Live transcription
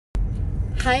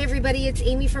Hi everybody, it's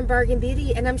Amy from Bargain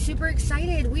Beauty and I'm super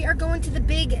excited. We are going to the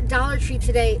big Dollar Tree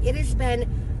today. It has been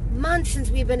months since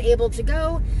we've been able to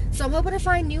go, so I'm hoping to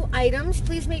find new items.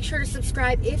 Please make sure to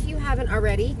subscribe if you haven't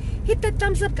already. Hit that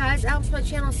thumbs up, guys. It helps my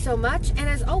channel so much, and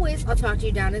as always, I'll talk to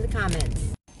you down in the comments.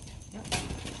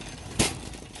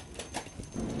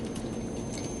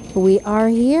 We are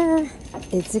here.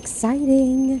 It's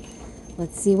exciting.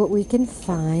 Let's see what we can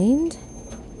find.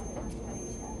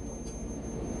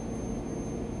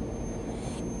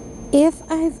 If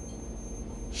I've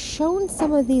shown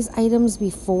some of these items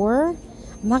before,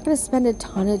 I'm not going to spend a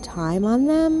ton of time on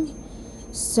them.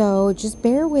 So just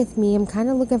bear with me. I'm kind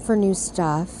of looking for new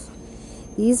stuff.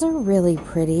 These are really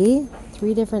pretty.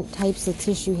 3 different types of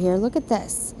tissue here. Look at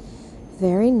this.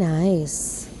 Very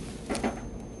nice.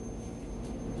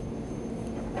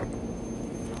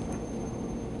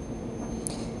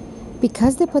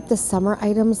 Because they put the summer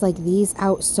items like these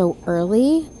out so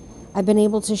early, I've been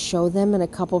able to show them in a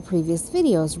couple previous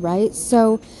videos, right?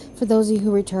 So for those of you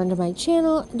who return to my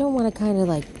channel, I don't want to kind of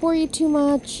like bore you too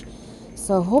much.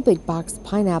 So a whole big box of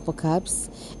pineapple cups.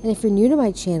 And if you're new to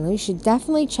my channel, you should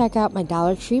definitely check out my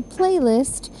Dollar Tree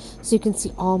playlist so you can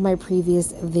see all my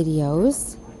previous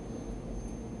videos.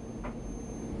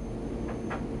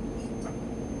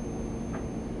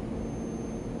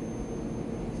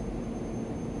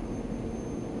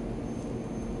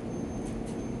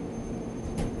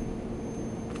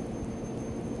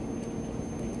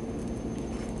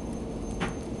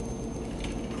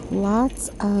 Lots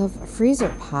of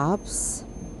freezer pops,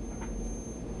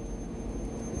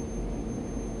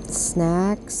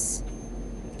 snacks,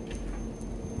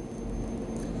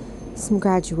 some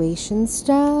graduation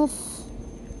stuff.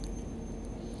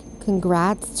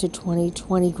 Congrats to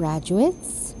 2020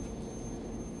 graduates.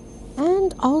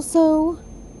 And also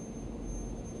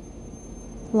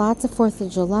lots of 4th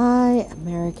of July,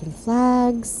 American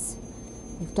flags.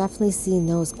 We've definitely seen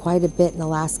those quite a bit in the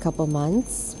last couple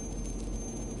months.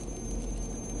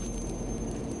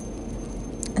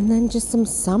 And then just some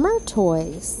summer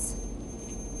toys.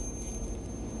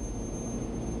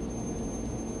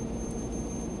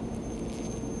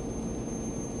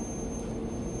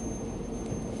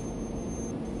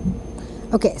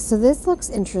 Okay, so this looks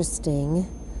interesting.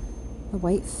 A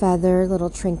white feather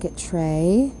little trinket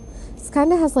tray. This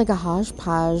kind of has like a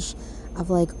hodgepodge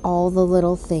of like all the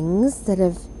little things that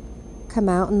have come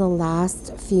out in the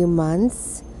last few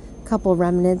months. Couple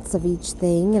remnants of each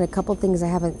thing and a couple things I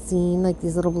haven't seen, like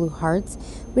these little blue hearts.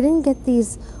 We didn't get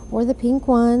these, or the pink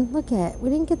one. Look at, we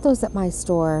didn't get those at my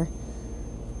store.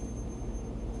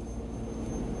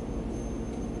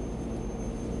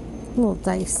 Little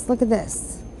dice. Look at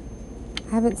this.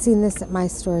 I haven't seen this at my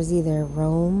stores either.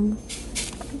 Rome.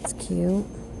 That's cute.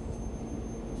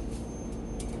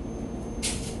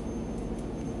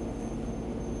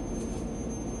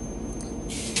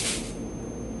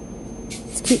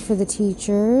 Cute for the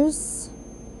teachers.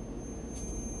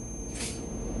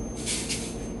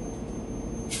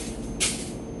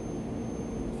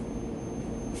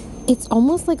 It's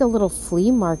almost like a little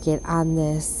flea market on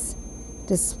this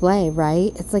display,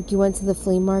 right? It's like you went to the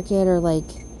flea market, or like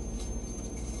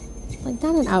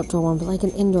not an outdoor one, but like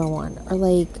an indoor one, or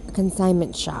like a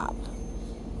consignment shop.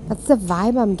 That's the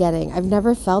vibe I'm getting. I've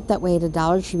never felt that way at a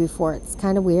Dollar Tree before. It's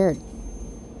kind of weird.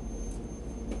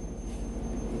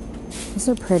 These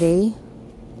are pretty.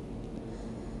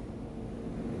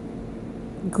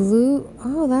 Glue.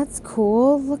 Oh, that's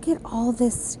cool. Look at all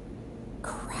this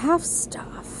craft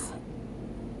stuff.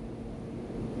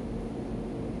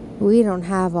 We don't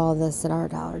have all this at our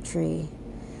Dollar Tree.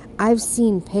 I've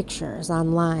seen pictures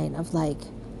online of like,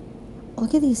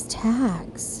 look at these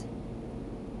tags.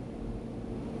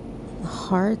 The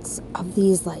hearts of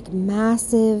these like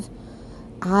massive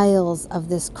aisles of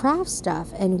this craft stuff,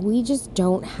 and we just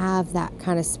don't have that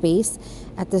kind of space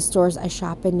at the stores I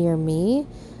shop in near me.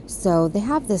 So they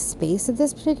have this space at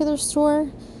this particular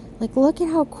store. Like, look at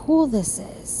how cool this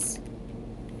is.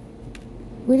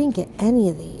 We didn't get any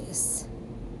of these.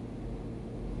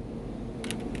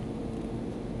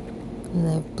 And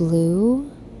they have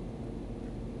blue.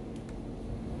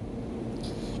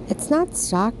 It's not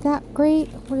stocked that great.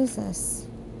 What is this?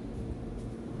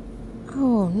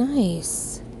 Oh,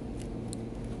 nice.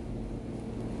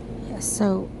 Yeah,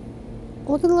 so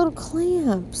look at the little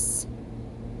clamps.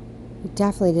 We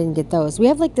definitely didn't get those. We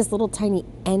have like this little tiny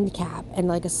end cap and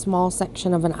like a small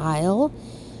section of an aisle.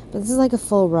 But this is like a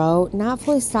full row. Not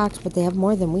fully stocked, but they have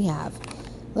more than we have.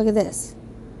 Look at this.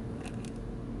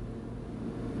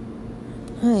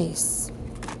 Nice.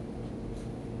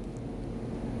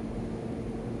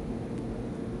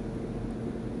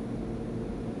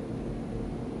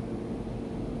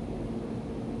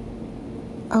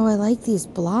 Oh, I like these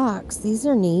blocks. These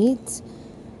are neat.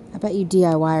 I bet you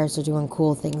DIYers are doing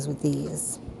cool things with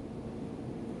these.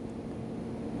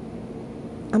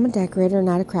 I'm a decorator,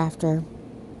 not a crafter.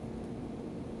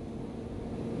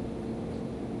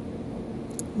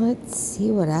 Let's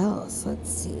see what else.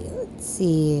 Let's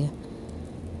see.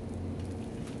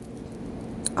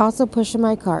 Also pushing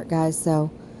my cart, guys,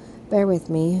 so bear with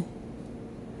me.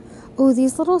 Oh,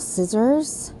 these little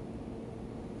scissors.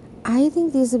 I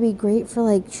think these would be great for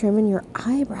like trimming your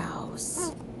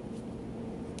eyebrows.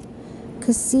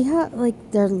 Cause see how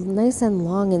like they're nice and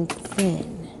long and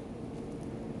thin.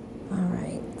 All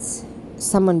right.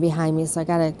 Someone behind me, so I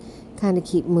gotta kind of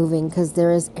keep moving because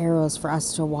there is arrows for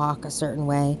us to walk a certain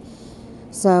way.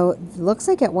 So it looks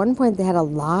like at one point they had a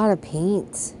lot of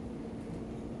paint.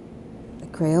 The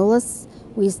Crayolas,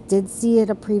 we did see at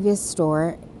a previous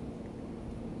store.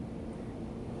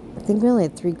 I think we only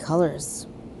had 3 colors.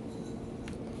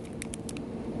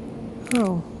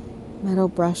 Oh, metal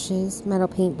brushes, metal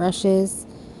paint brushes.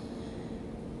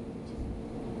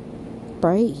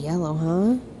 Bright yellow,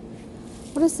 huh?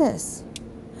 What is this?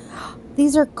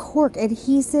 These are cork,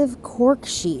 adhesive cork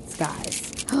sheets,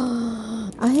 guys.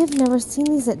 I have never seen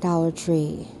these at Dollar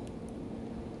Tree.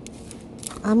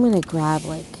 I'm gonna grab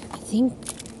like, I think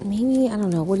maybe, I don't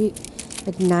know,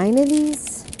 like 9 of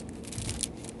these?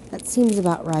 That seems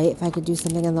about right if I could do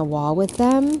something on the wall with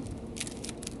them.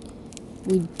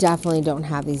 We definitely don't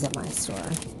have these at my store.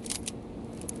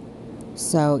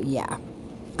 So yeah,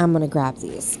 I'm gonna grab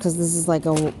these because this is like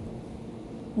a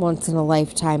once in a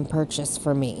lifetime purchase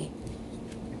for me.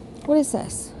 What is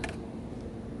this?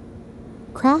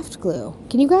 Craft glue.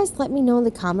 Can you guys let me know in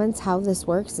the comments how this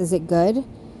works? Is it good?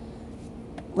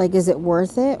 Like, is it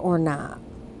worth it or not?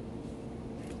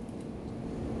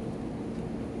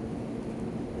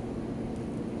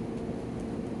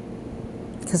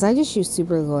 Because I just use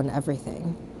super glue on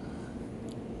everything.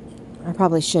 I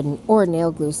probably shouldn't. Or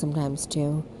nail glue sometimes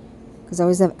too. Because I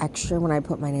always have extra when I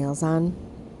put my nails on.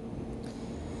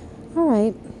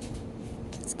 Alright.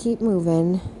 Let's keep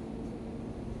moving.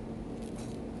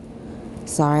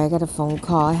 Sorry, I got a phone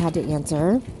call I had to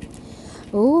answer.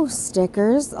 Ooh,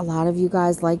 stickers. A lot of you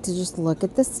guys like to just look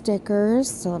at the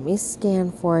stickers. So let me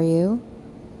scan for you.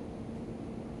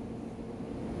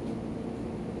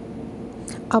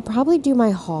 I'll probably do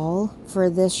my haul for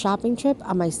this shopping trip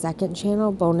on my second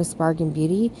channel, Bonus Bargain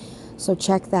Beauty. So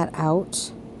check that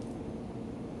out.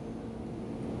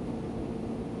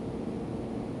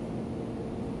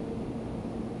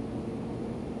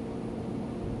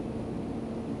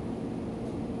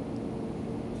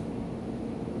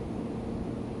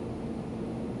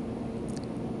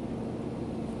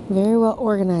 Very well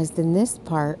organized in this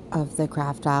part of the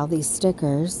craft aisle, these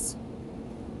stickers.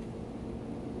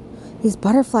 These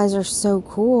butterflies are so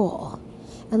cool.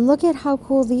 And look at how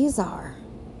cool these are.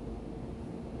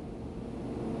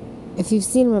 If you've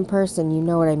seen them in person, you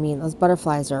know what I mean. Those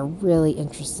butterflies are really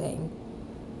interesting.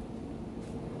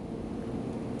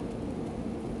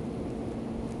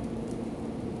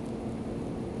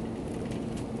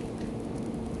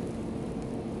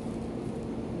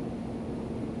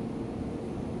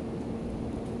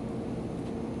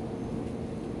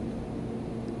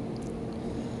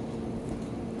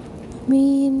 I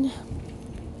mean,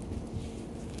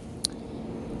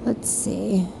 let's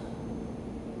see.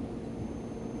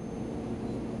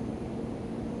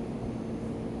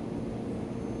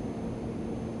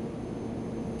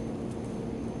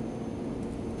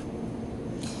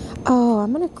 Oh,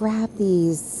 I'm going to grab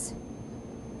these.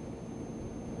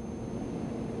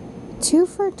 2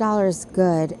 for $1 is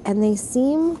good, and they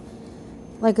seem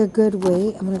like a good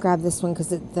weight. I'm going to grab this one because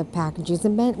the packaging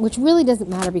isn't bent, which really doesn't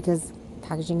matter because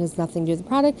packaging has nothing to do with the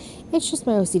product. It's just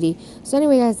my OCD. So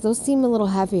anyway, guys, those seem a little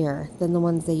heavier than the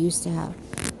ones they used to have.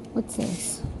 What's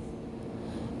this?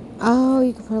 Oh,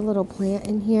 you can put a little plant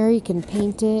in here. You can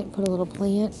paint it, put a little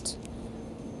plant.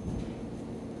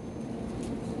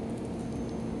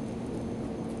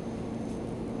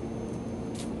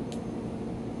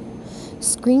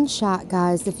 Screenshot,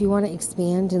 guys, if you want to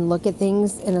expand and look at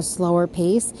things in a slower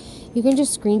pace. You can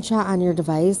just screenshot on your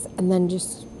device and then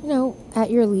just, you know, at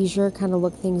your leisure, kind of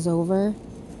look things over.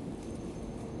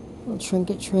 Little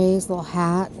trinket trays, little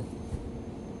hat.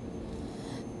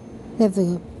 They have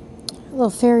the little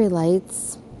fairy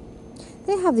lights.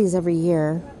 They have these every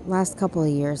year, last couple of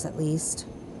years at least.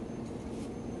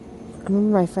 I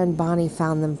remember my friend Bonnie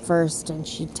found them first and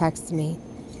she texted me.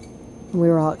 And we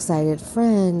were all excited.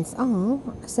 Friends. Oh,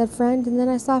 I said friend and then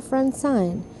I saw friend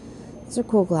sign. These are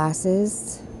cool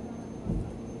glasses.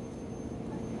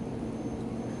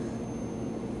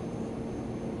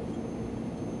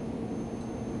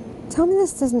 Tell me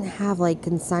this doesn't have like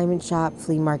consignment shop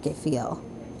flea market feel.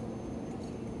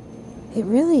 It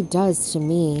really does to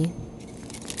me.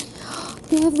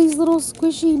 They have these little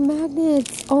squishy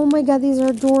magnets. Oh my god, these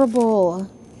are adorable.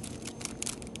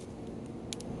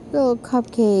 Little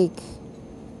cupcake.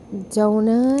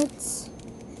 Donut.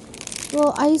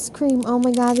 Little ice cream. Oh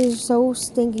my god, these are so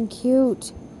stinking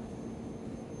cute.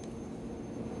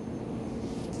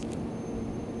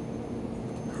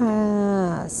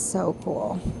 Ah, so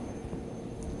cool.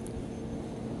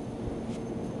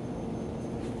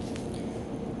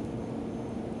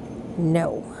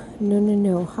 No. No, no,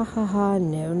 no. Ha ha ha.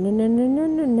 No, no, no, no, no,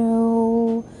 no,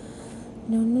 no.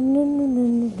 No, no, no, no, no,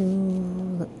 no,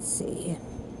 no. Let's see.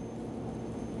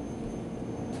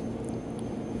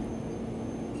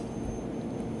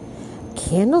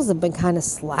 Candles have been kind of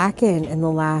slacking in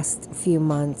the last few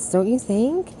months, don't you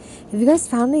think? Have you guys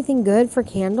found anything good for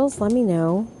candles? Let me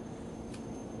know.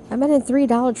 I've been in 3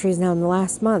 Dollar Trees now in the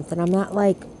last month, and I'm not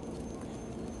like,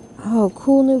 oh,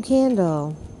 cool new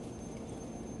candle.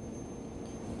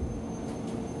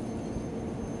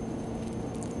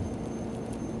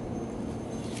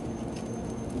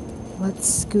 Let's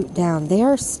scoot down. They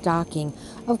are stocking.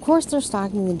 Of course they're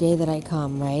stocking the day that I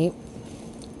come, right?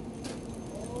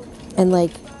 And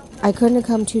like, I couldn't have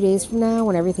come 2 days from now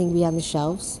when everything would be on the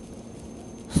shelves.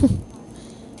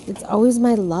 It's always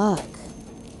my luck.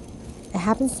 It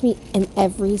happens to me in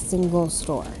every single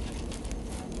store.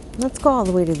 Let's go all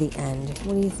the way to the end.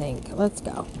 What do you think? Let's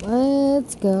go.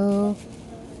 Let's go.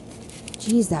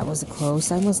 Geez, that was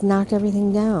close. I almost knocked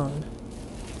everything down.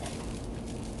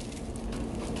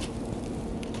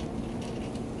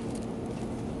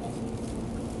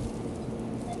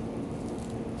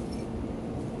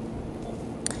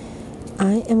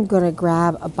 I am going to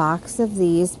grab a box of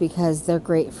these because they're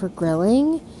great for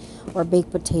grilling or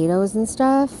baked potatoes and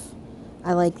stuff.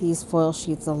 I like these foil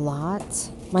sheets a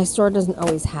lot. My store doesn't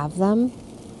always have them.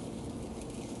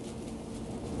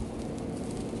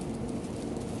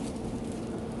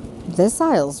 This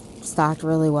aisle's stocked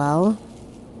really well.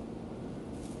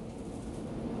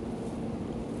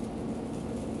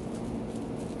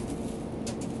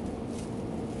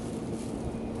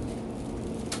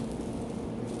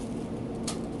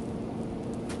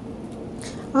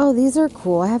 Oh, these are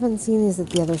cool. I haven't seen these at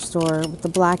the other store. With the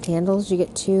black handles, you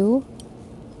get 2.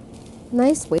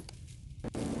 Nice weight.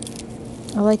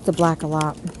 I like the black a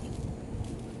lot.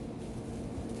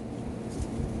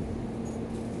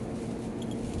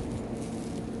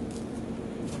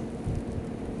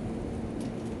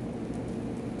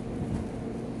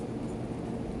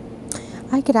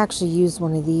 I could actually use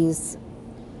one of these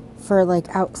for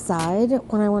like outside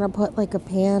when I want to put like a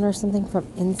pan or something from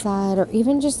inside, or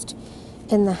even just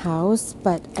in the house,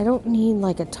 but I don't need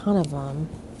like a ton of them.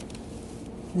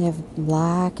 They have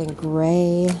black and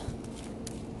gray,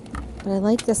 but I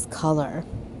like this color.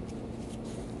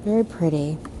 Very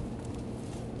pretty.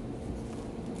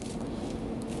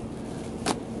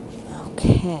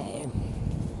 Okay.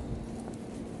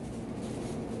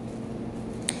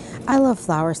 I love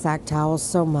flour sack towels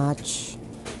so much.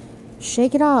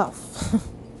 Shake it off.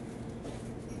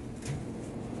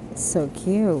 It's so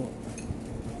cute.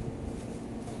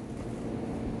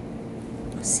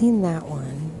 I've seen that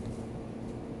one.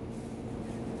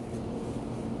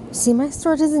 See, my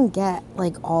store doesn't get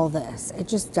like all this. It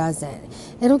just doesn't.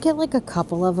 It'll get like a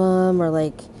couple of them or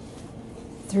like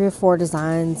 3 or 4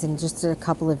 designs and just a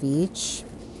couple of each.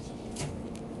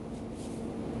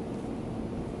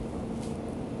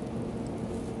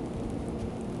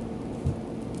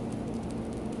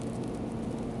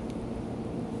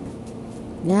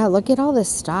 Yeah, look at all this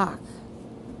stock.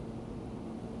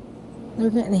 They're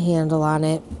getting a handle on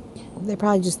it. They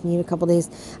probably just need a couple days.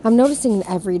 I'm noticing in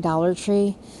every Dollar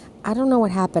Tree, I don't know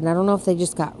what happened. I don't know if they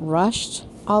just got rushed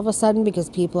all of a sudden because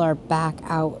people are back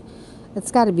out.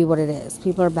 It's got to be what it is.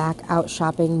 People are back out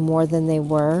shopping more than they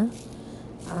were.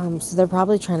 So they're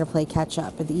probably trying to play catch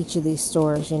up at each of these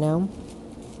stores, you know?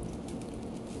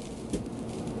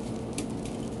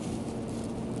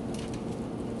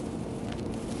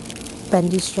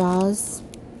 Bendy straws.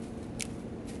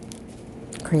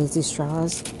 Crazy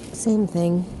straws. Same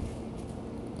thing.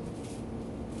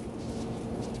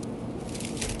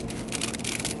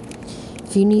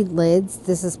 If you need lids,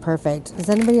 this is perfect. Does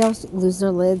anybody else lose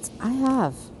their lids? I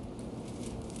have.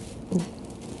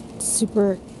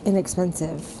 Super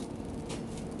inexpensive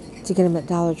to get them at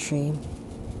Dollar Tree.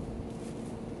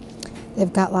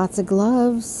 They've got lots of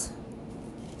gloves,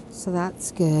 so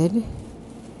that's good.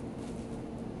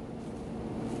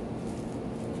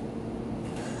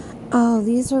 Oh,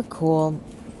 these are cool.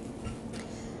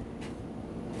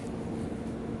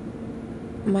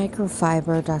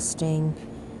 microfiber dusting.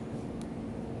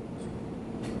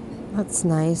 That's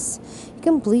nice. You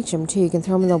can bleach them too. You can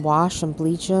throw them in the wash and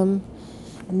bleach them.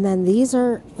 And then these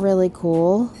are really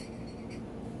cool.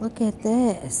 Look at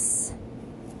this.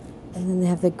 And then they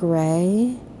have the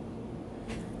gray.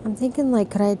 I'm thinking, like,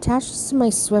 could I attach this to my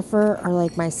Swiffer or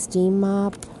like my steam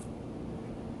mop?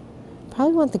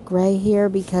 Probably want the gray here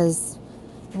because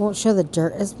it won't show the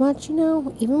dirt as much, you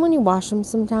know. Even when you wash them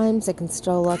sometimes, it can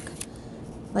still look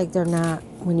like they're not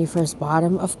when you first bought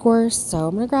them, of course. So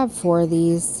I'm going to grab 4 of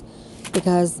these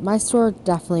because my store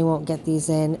definitely won't get these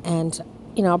in. And,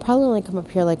 you know, I'll probably only come up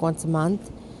here like once a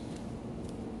month.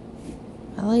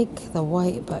 I like the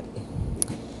white, but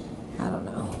I don't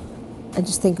know. I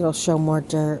just think it'll show more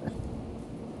dirt.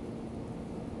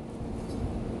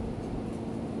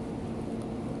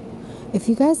 If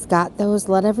you guys got those,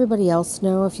 let everybody else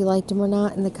know if you liked them or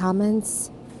not in the comments.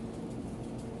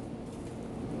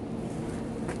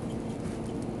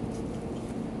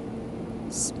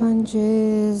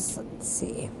 Sponges, let's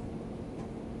see.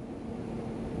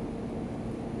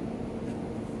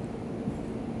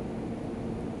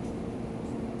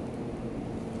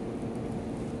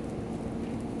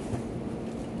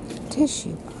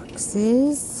 Tissue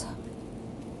boxes.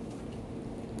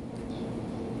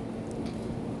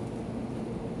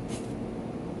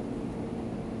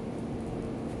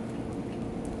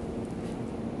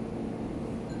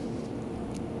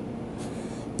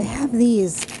 They have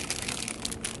these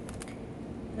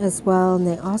as well, and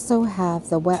they also have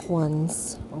the wet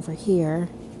ones over here.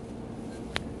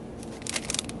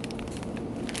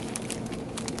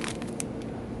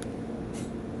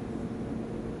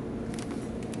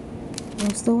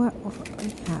 Where's the wet one?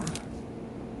 Yeah.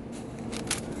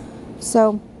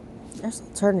 So, there's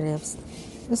alternatives.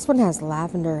 This one has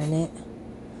lavender in it.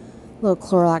 Little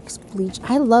Clorox bleach.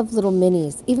 I love little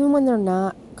minis, even when they're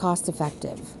not cost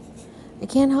effective. I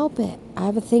can't help it. I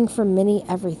have a thing for mini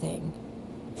everything.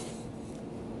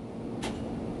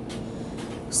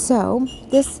 So,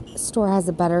 this store has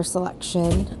a better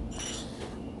selection.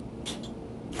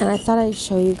 And I thought I'd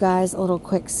show you guys a little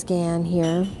quick scan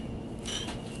here.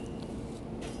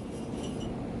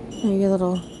 Your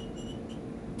little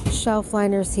shelf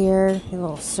liners here, your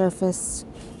little surface.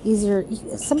 Easier.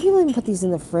 Some people even put these in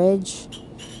the fridge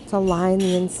to line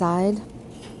the inside.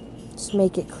 Just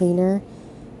make it cleaner.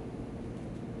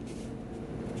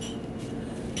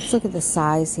 Let's look at the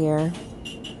size here.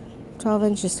 12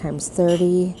 inches times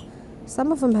 30.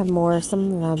 Some of them have more, some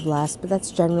of them have less, but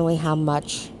that's generally how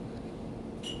much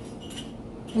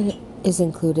it is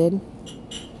included.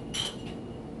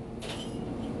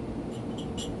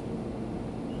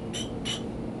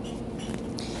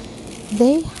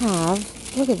 They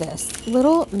have, look at this,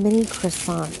 little mini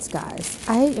croissants, guys.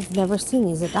 I have never seen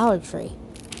these at Dollar Tree.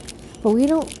 But we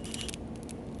don't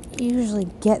usually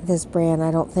get this brand,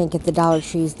 I don't think, at the Dollar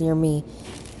Trees near me.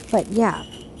 But yeah,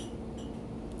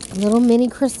 little mini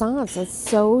croissants. That's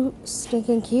so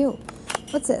stinking cute.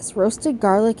 What's this? Roasted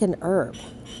garlic and herb.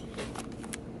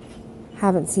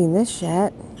 Haven't seen this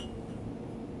yet.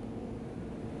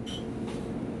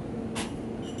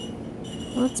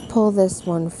 Let's pull this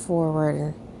one forward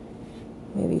and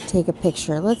maybe take a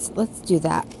picture. Let's do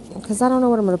that because I don't know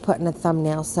what I'm going to put in a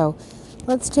thumbnail. So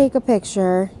let's take a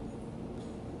picture.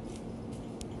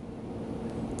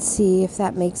 Let's see if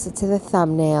that makes it to the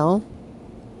thumbnail.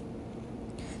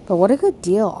 But what a good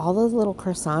deal. All those little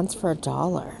croissants for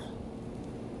 $1.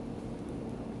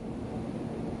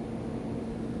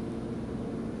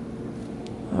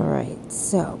 All right,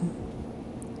 so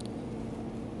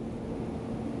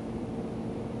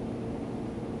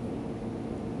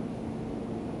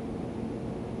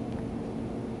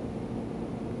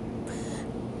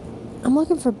I'm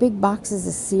looking for big boxes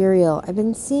of cereal. I've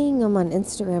been seeing them on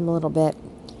Instagram a little bit.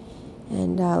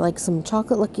 And like some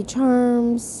chocolate Lucky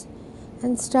Charms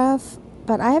and stuff.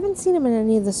 But I haven't seen them in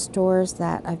any of the stores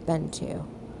that I've been to.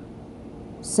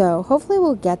 So hopefully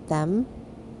we'll get them.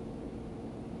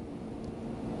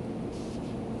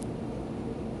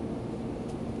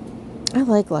 I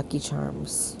like Lucky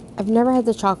Charms. I've never had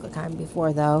the chocolate kind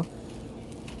before though.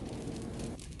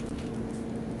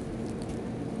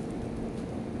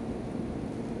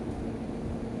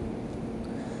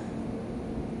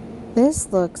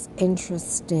 This looks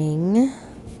interesting.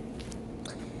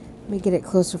 Let me get it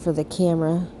closer for the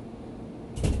camera.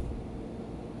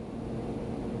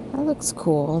 That looks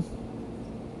cool.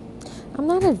 I'm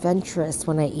not adventurous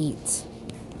when I eat.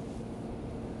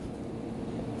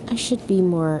 I should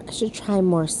try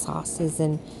more sauces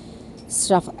and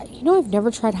stuff. You know, I've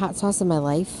never tried hot sauce in my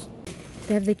life.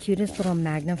 They have the cutest little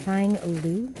magnifying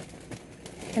loupe.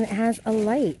 And it has a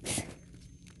light.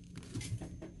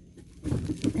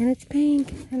 And it's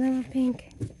pink. I love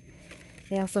pink.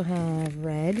 They also have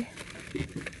red,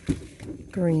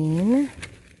 green.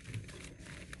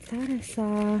 Thought I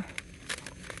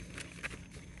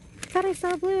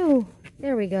saw blue.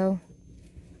 There we go.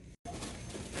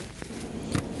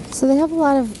 So they have a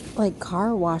lot of like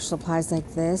car wash supplies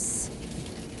like this.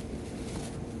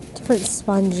 Different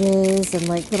sponges and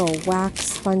like little wax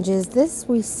sponges. This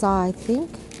we saw, I think.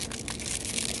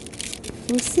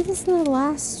 Did we see this in the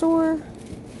last store?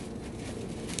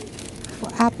 Well,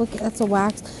 that's a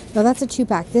wax. No, that's a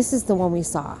 2-pack. This is the one we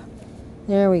saw.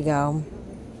 There we go.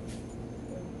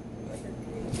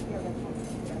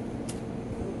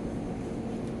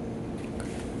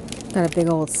 Got a big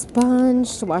old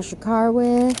sponge to wash your car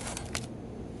with.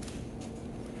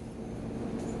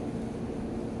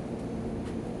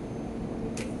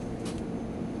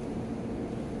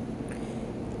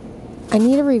 I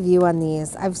need a review on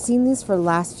these. I've seen these for the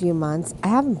last few months. I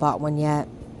haven't bought one yet.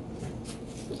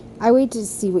 I wait to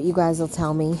see what you guys will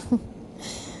tell me.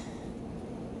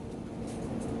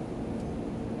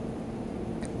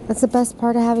 That's the best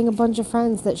part of having a bunch of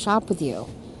friends that shop with you.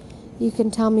 You can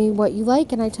tell me what you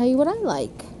like and I tell you what I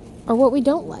like. Or what we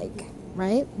don't like,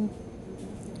 right?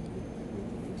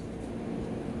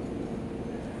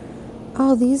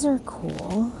 Oh, these are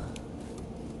cool.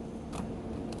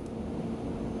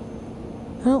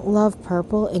 I don't love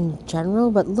purple in general,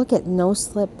 but look at no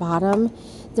slip bottom.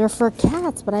 They're for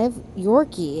cats, but I have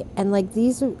Yorkie. And like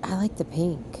these are, I like the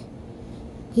pink.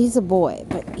 He's a boy,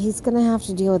 but he's going to have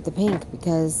to deal with the pink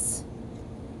because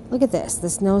look at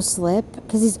this no slip.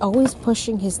 Because he's always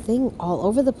pushing his thing all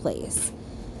over the place.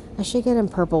 I should get him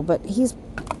purple, but he's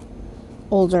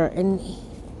older and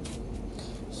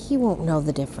he won't know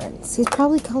the difference. He's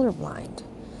probably colorblind.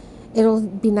 It'll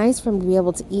be nice for him to be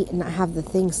able to eat and not have the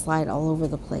thing slide all over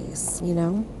the place, you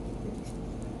know?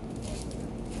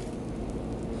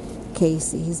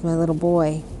 Casey, he's my little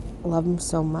boy. Love him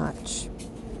so much.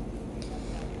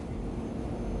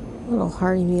 Little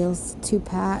Hearty Meals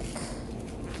 2-pack.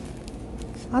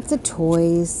 Lots of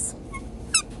toys.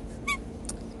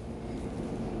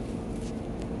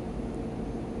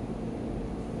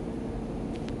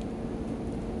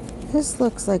 This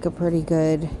looks like a pretty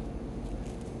good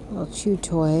little chew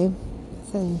toy.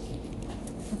 Nothing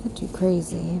too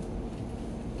crazy.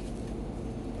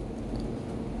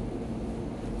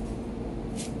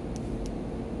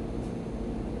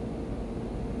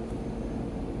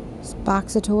 This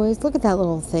box of toys. Look at that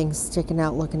little thing sticking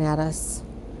out looking at us.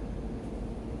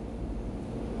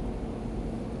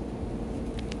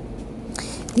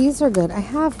 These are good. I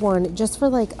have one just for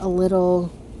like a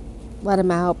little, let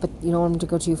them out, but you don't want them to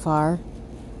go too far.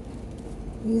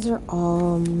 These are,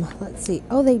 let's see.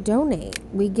 Oh, they donate.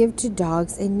 We give to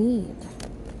dogs in need.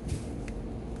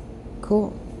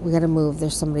 Cool. We gotta move.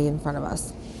 There's somebody in front of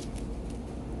us.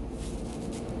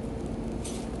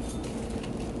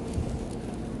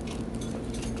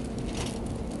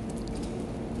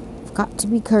 I've got to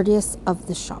be courteous of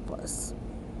the shoppers.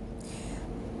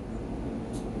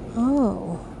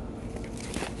 Oh.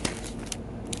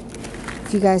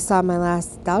 If you guys saw my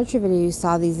last Dollar Tree video, you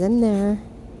saw these in there.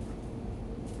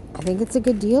 I think it's a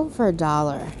good deal for $1.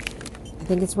 I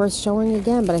think it's worth showing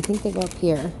again, but I think they go up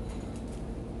here.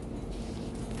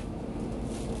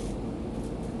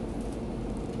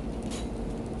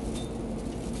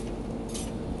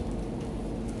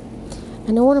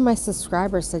 I know one of my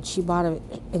subscribers said she bought it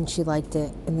and she liked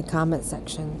it in the comment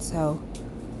section, so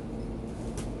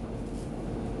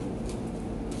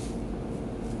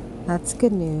that's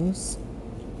good news.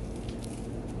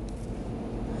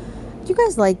 Do you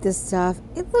guys like this stuff?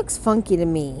 It looks funky to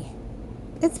me.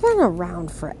 It's been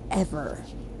around forever.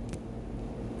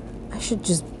 I should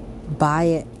just buy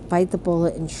it, bite the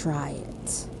bullet, and try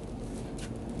it.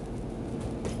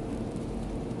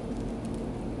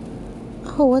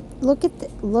 Oh, what? Look at the,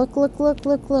 look.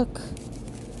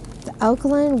 The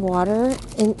alkaline water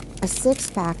in a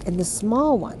 6-pack and the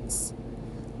small ones.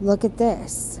 Look at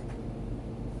this.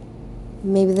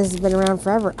 Maybe this has been around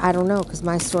forever. I don't know because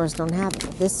my stores don't have it.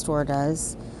 But this store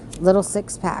does. Little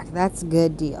 6-pack. That's a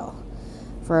good deal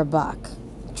for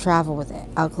 $1. Travel with it.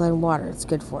 Alkaline water. It's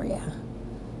good for you.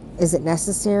 Is it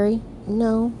necessary?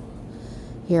 No.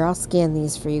 Here, I'll scan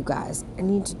these for you guys. I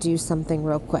need to do something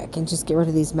real quick and just get rid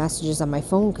of these messages on my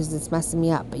phone because it's messing me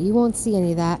up. But you won't see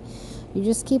any of that. You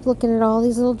just keep looking at all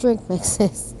these little drink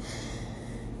mixes.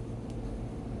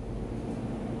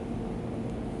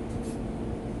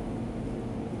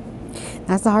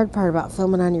 That's the hard part about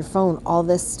filming on your phone. All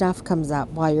this stuff comes up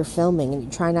while you're filming and you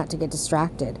try not to get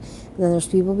distracted. And then there's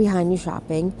people behind you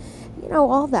shopping. You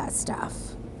know, all that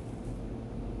stuff.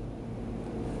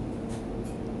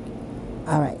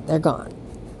 All right, they're gone.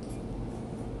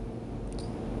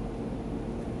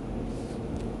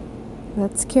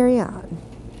 Let's carry on.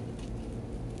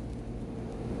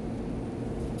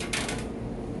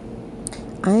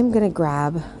 I'm going to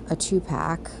grab a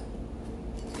 2-pack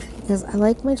because I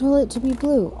like my toilet to be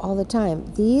blue all the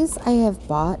time. These I have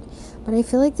bought, but I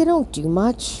feel like they don't do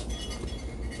much.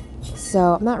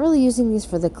 So I'm not really using these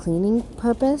for the cleaning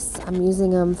purpose. I'm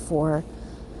using them for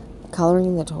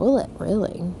coloring the toilet,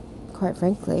 really, quite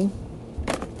frankly.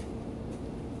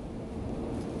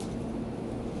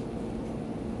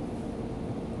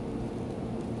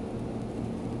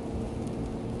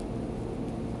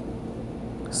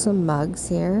 Some mugs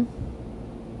here.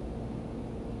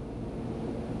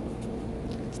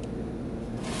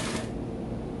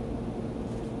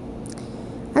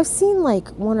 I've seen like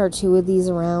 1 or 2 of these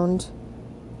around.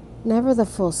 Never the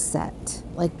full set,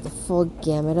 like the full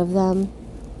gamut of them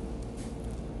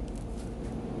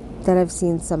that I've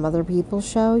seen some other people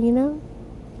show, you know?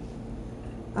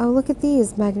 Oh, look at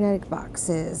these magnetic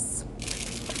boxes.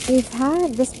 They've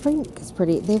had, this pink is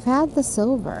pretty. They've had the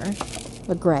silver,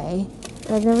 the gray.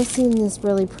 But I've never seen this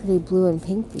really pretty blue and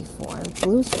pink before. The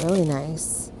blue's really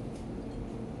nice.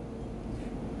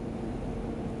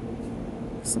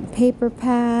 Some paper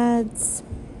pads.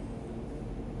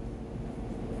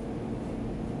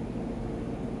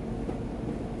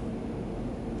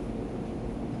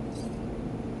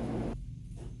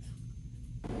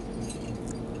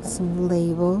 Some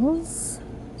labels.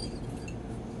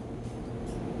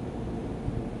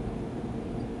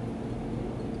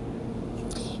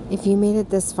 If you made it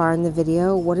this far in the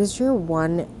video, what is your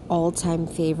one all-time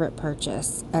favorite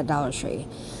purchase at Dollar Tree?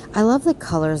 I love the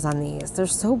colors on these. They're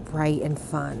so bright and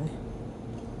fun.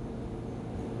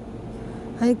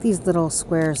 I like these little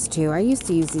squares too. I used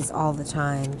to use these all the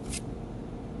time.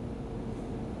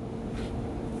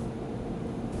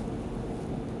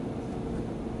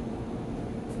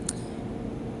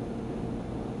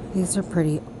 These are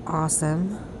pretty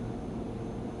awesome.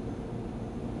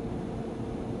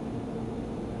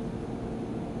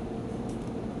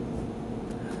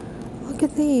 Look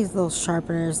at these little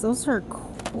sharpeners. Those are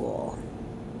cool.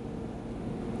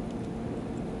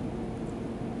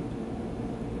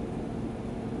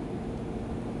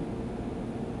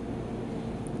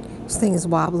 This thing is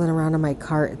wobbling around in my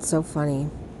cart. It's so funny.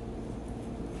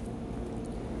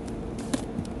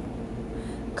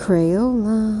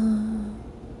 Crayola.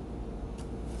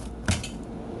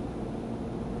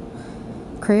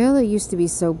 Crayola used to be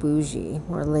so bougie,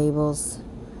 more labels.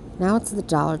 Now it's the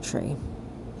Dollar Tree.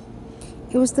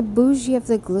 It was the bougie of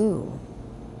the glue.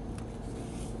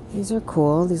 These are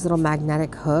cool, these little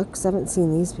magnetic hooks. I haven't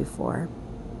seen these before.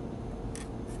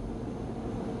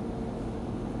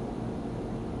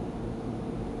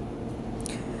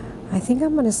 I think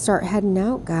I'm going to start heading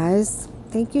out, guys.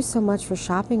 Thank you so much for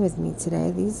shopping with me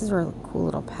today. These are a cool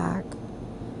little pack.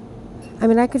 I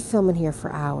mean, I could film in here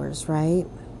for hours, right?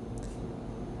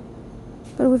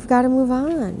 But we've got to move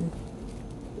on.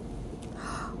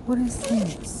 What is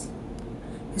this?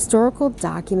 Historical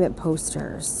document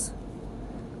posters.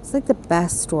 It's like the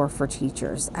best store for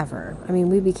teachers ever. I mean,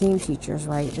 we became teachers,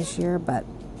 right, this year, but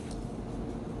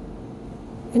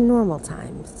in normal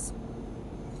times.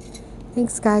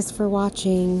 Thanks, guys, for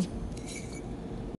watching.